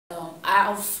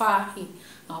alpha. Hey,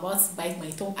 I'm about to bite my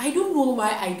tongue. I don't know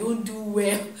why I don't do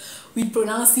well with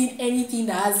pronouncing anything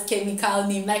that has chemical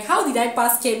name. Like, how did I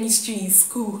pass chemistry in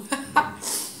school?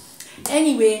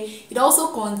 Anyway, it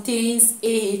also contains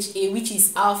AHA, which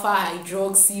is alpha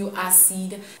hydroxyl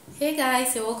acid. Hey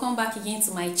guys, so welcome back again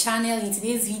to my channel. In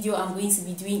today's video, I'm going to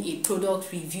be doing a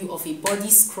product review of a body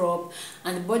scrub,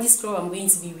 and the body scrub I'm going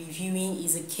to be reviewing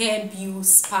is a Carebeau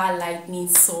Spa Lightening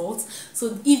Salt.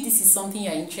 So if this is something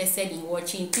you're interested in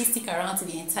watching, please stick around to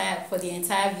the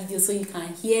entire video so you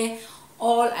can hear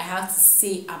all I have to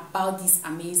say about this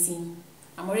amazing.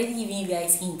 I'm already giving you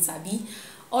guys hints, Abby.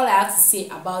 All I have to say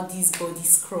about this body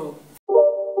scrub.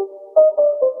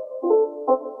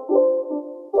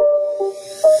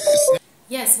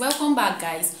 Yes, welcome back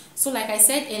guys. So like I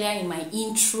said earlier in my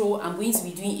intro, I'm going to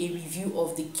be doing a review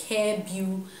of the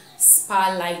Carebeau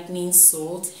Spa Lightening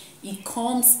Salt. It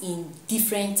comes in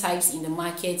different types in the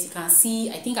market. You can see,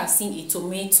 I think I've seen a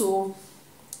tomato,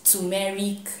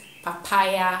 turmeric,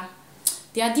 papaya.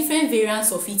 There are different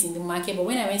variants of it in the market, but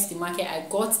when I went to the market, I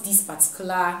got this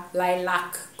particular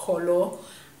lilac color,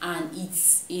 and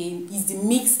it's the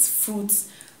mixed fruit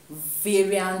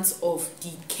variant of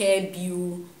the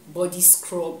Carebeau body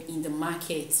scrub in the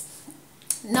market.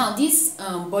 Now this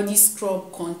body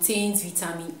scrub contains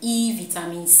vitamin E,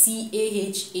 vitamin C,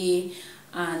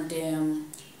 AHA, and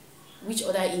which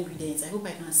other ingredients? I hope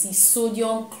I can see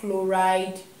sodium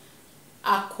chloride,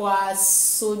 aqua,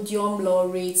 sodium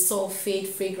laurate, sulfate,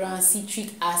 fragrance,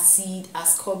 citric acid,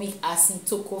 ascorbic acid,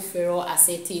 tocopherol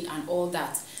acetate, and all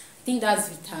that. I think that's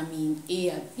vitamin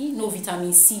A. No,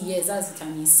 vitamin C. Yes, that's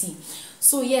vitamin C.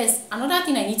 So yes, another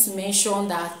thing I need to mention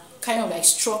that kind of like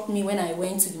struck me when I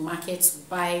went to the market to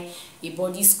buy a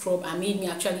body scrub and made me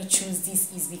actually choose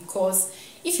this is because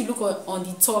if you look on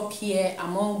the top here,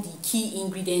 among the key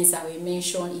ingredients that were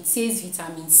mentioned, it says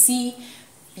vitamin C,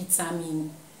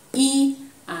 vitamin E,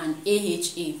 and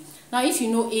AHA. Now if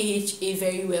you know AHA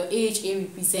very well, AHA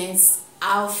represents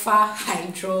alpha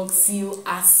hydroxyl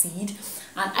acid,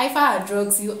 and alpha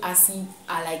hydroxyl acid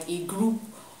are like a group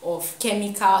of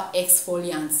chemical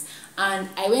exfoliants. And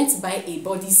I went to buy a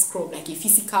body scrub, like a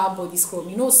physical body scrub.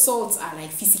 You know, salts are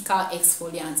like physical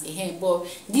exfoliants, but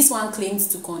this one claims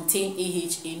to contain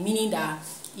AHA, meaning that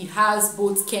it has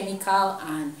both chemical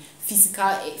and physical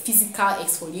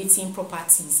exfoliating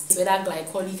properties, whether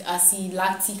glycolic acid,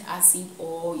 lactic acid,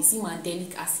 or is it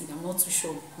mandelic acid? I'm not too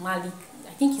sure. Malic,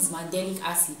 I think it's mandelic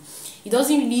acid. It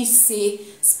doesn't really say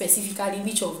specifically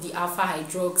which of the alpha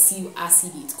hydroxyl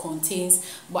acid it contains,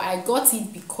 but I got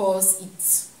it because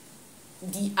it's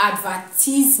the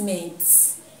advertisement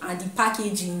and the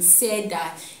packaging said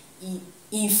that it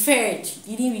inferred, it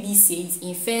didn't really say it,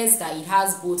 infers that it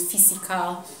has both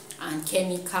physical and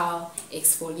chemical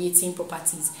exfoliating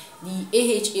properties. The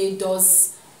AHA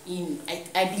does,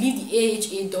 I believe the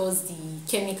AHA does the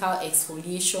chemical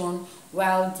exfoliation,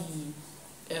 while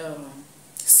the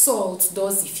salt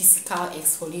does the physical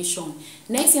exfoliation.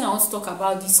 Next thing I want to talk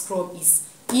about this scrub is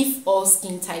if all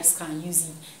skin types can use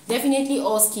it. Definitely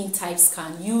all skin types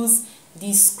can use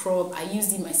this scrub. I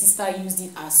used it, my sister used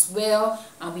it as well,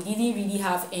 and we didn't really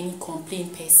have any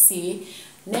complaint per se.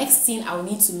 Next thing I will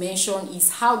need to mention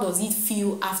is how does it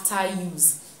feel after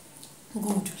use.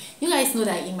 Good. You guys know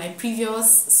that in my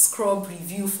previous scrub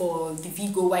review for the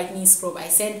Vigo whitening scrub, I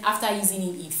said after using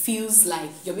it, it feels like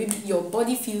your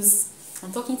body feels,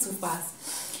 I'm talking too fast,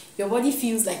 your body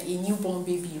feels like a newborn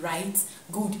baby, right?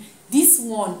 Good.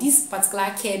 This particular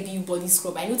Carebeau body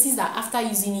scrub, I noticed that after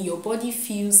using it, your body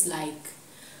feels like,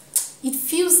 it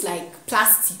feels like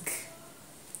plastic.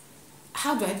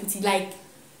 How do I put it? Like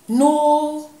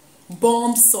no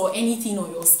bumps or anything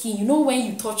on your skin. You know when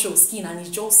you touch your skin and it's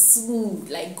just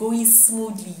smooth, like going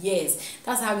smoothly. Yes,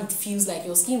 that's how it feels like.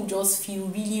 Your skin will just feel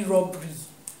really rubbery,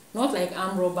 not like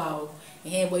arm rubber,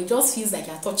 but it just feels like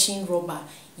you're touching rubber.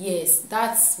 Yes,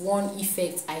 that's one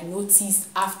effect I noticed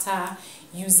after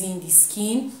using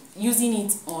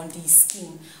it on the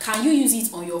skin. Can you use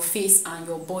it on your face and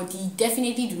your body?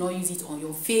 Definitely do not use it on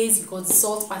your face because the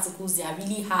salt particles, they are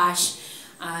really harsh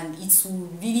and it will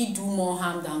really do more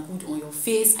harm than good on your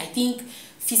face. I think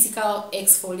physical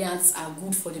exfoliants are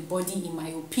good for the body in my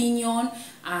opinion,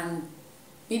 and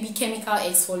maybe chemical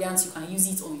exfoliants you can use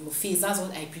it on your face. That's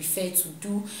what I prefer to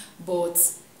do,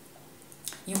 but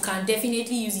you can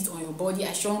definitely use it on your body.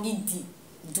 I strongly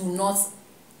do not,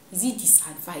 is it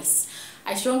disadvise?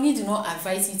 I strongly do not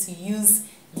advise you to use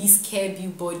this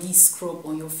Carebeau body scrub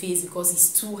on your face because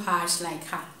it's too harsh. Like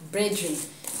brethren,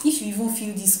 if you even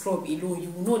feel this scrub alone, you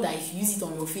will know that if you use it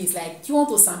on your face, like, do you want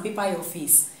to sandpaper your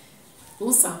face?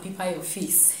 Don't sandpaper your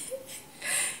face.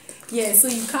 Yeah, so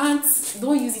you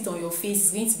don't use it on your face,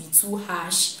 it's going to be too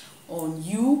harsh on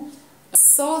you.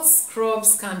 Salt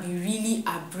scrubs can be really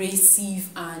abrasive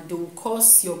and they will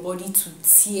cause your body to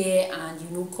tear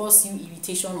and cause you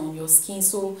irritation on your skin.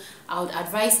 So I would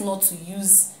advise not to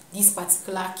use this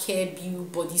particular Carebeau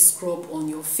body scrub on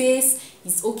your face.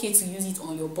 It's okay to use it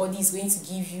on your body. It's going to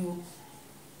give you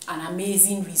an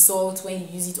amazing result when you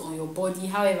use it on your body.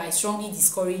 However, I strongly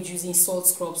discourage using salt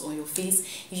scrubs on your face.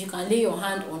 If you can lay your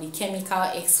hand on a chemical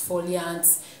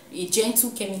exfoliant, a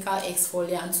gentle chemical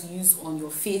exfoliant to use on your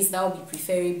face, that would be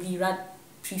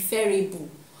preferable.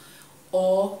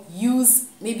 Or use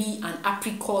maybe an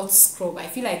apricot scrub. I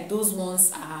feel like those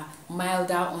ones are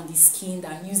milder on the skin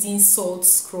than using salt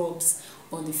scrubs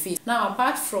on the face. Now,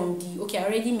 apart from I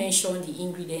already mentioned the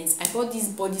ingredients. I bought this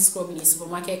body scrub in a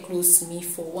supermarket close to me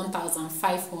for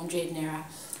 1,500 naira,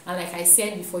 and like I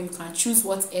said before, you can choose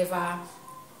whatever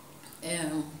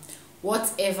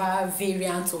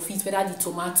variant of it, whether the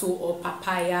tomato or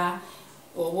papaya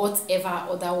or whatever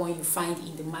other one you find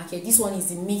in the market. This one is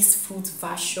the mixed fruit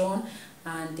version,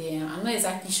 and I'm not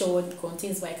exactly sure what it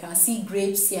contains, but I can see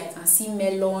grapes here, I can see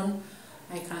melon,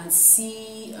 I can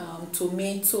see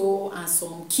tomato and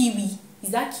some kiwi.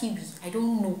 Is that kiwi? I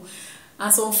don't know.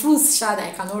 And some fruits that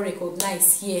I cannot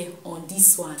recognize here on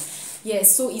this one.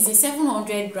 Yes, so it's a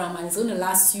 700 gram and it's going to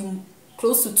last you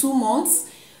close to 2 months.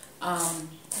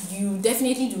 You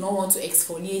definitely do not want to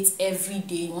exfoliate every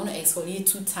day. You want to exfoliate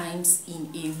 2 times in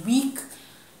a week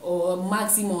or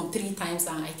maximum 3 times,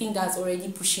 and I think that's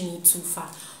already pushing it too far.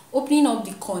 Opening up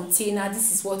the container,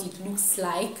 this is what it looks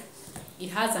like. It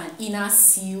has an inner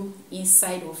seal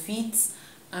inside of it,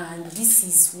 and this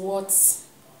is what,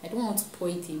 I don't want to pour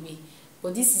it away,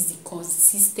 but this is the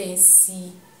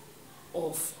consistency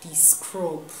of the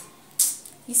scrub.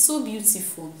 It's so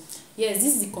beautiful. Yes,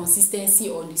 this is the consistency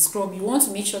on the scrub. You want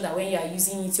to make sure that when you are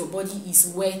using it, your body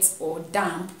is wet or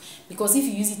damp, because if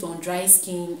you use it on dry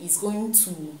skin,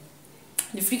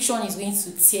 the friction is going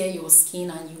to tear your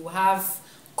skin and you have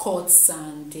cuts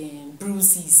and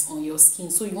bruises on your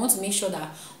skin. So you want to make sure that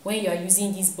when you are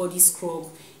using this body scrub,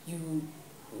 you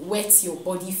wet your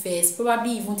body first,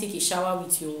 probably even take a shower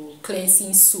with your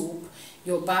cleansing soap,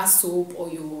 your bar soap or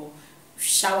your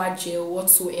shower gel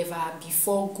whatsoever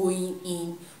before going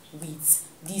in with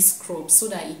this scrub, so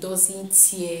that it doesn't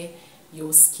tear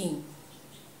your skin.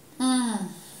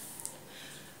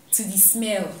 To the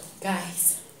smell,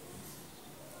 guys,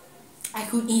 I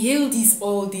could inhale this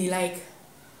all day. Like,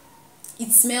 it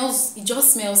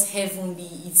just smells heavenly.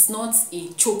 It's not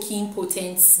a choking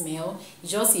potent smell,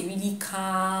 it's just a really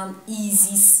calm,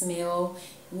 easy smell,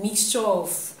 mixture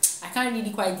of, I can't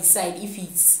really quite decide if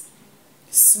it's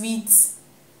sweet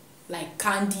like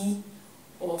candy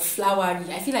or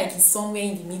flowery. I feel like it's somewhere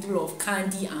in the middle of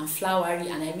candy and flowery,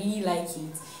 and I really like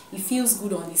it. It feels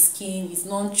good on the skin, it's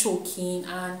non-choking,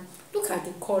 and look at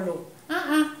the color.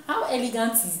 How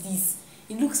elegant is this?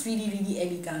 It looks really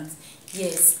elegant.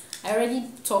 Yes, I already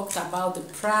talked about the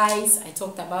price, I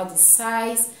talked about the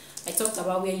size, I talked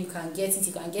about where you can get it.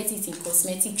 You can get it in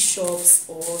cosmetic shops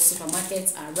or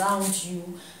supermarkets around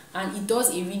you, and it does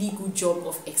a really good job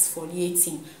of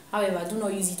exfoliating. However, do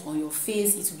not use it on your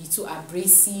face. It will be too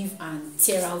abrasive and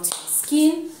tear out your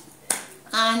skin.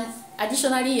 And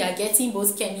additionally, you are getting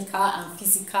both chemical and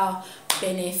physical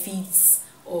benefits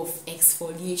of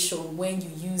exfoliation when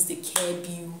you use the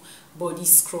Carebeau body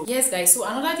scrub. Yes guys, so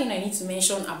another thing I need to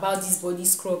mention about this body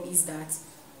scrub is that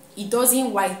it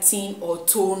doesn't whiten or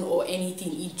tone or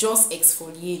anything, it just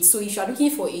exfoliates. So if you are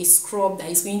looking for a scrub that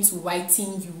is going to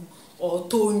whiten you or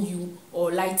tone you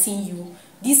or lighten you,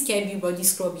 this Carebeau body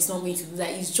scrub is not going to do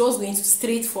that. It's just going to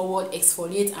straightforward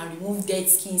exfoliate and remove dead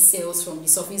skin cells from the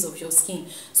surface of your skin.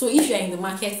 So if you are in the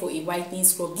market for a whitening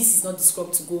scrub, this is not the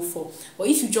scrub to go for. But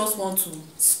if you just want to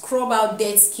scrub out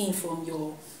dead skin from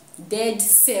your dead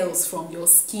cells from your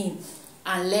skin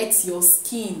and let your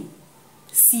skin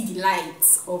see the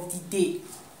light of the day,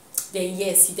 then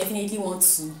yes, you definitely want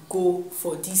to go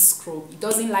for this scrub. It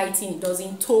doesn't lighten, it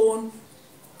doesn't tone,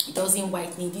 it doesn't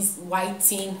whiten. This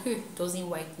whitening, it doesn't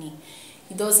whitening,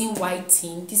 it doesn't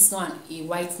whiten. This is not a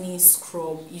whitening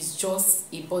scrub, it's just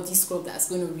a body scrub that's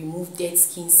going to remove dead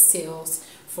skin cells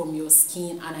from your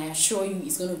skin, and I assure you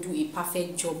it's going to do a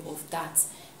perfect job of that.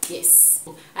 Yes,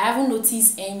 I haven't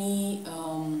noticed any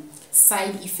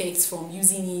side effects from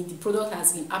using it. The product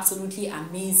has been absolutely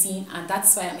amazing, and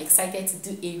that's why I'm excited to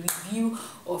do a review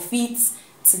of it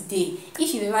today.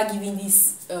 If you've ever given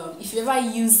this, if you ever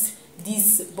used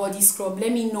this body scrub,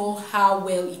 let me know how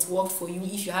well it worked for you.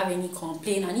 If you have any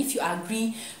complaint, and if you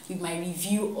agree with my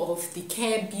review of the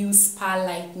Carebeau Spa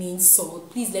Lightening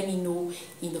Salt, please let me know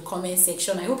in the comment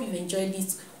section. I hope you've enjoyed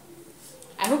this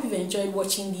I hope you've enjoyed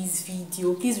watching this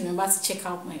video. Please remember to check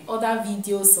out my other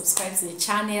videos, subscribe to the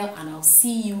channel, and I'll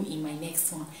see you in my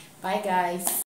next one. Bye guys.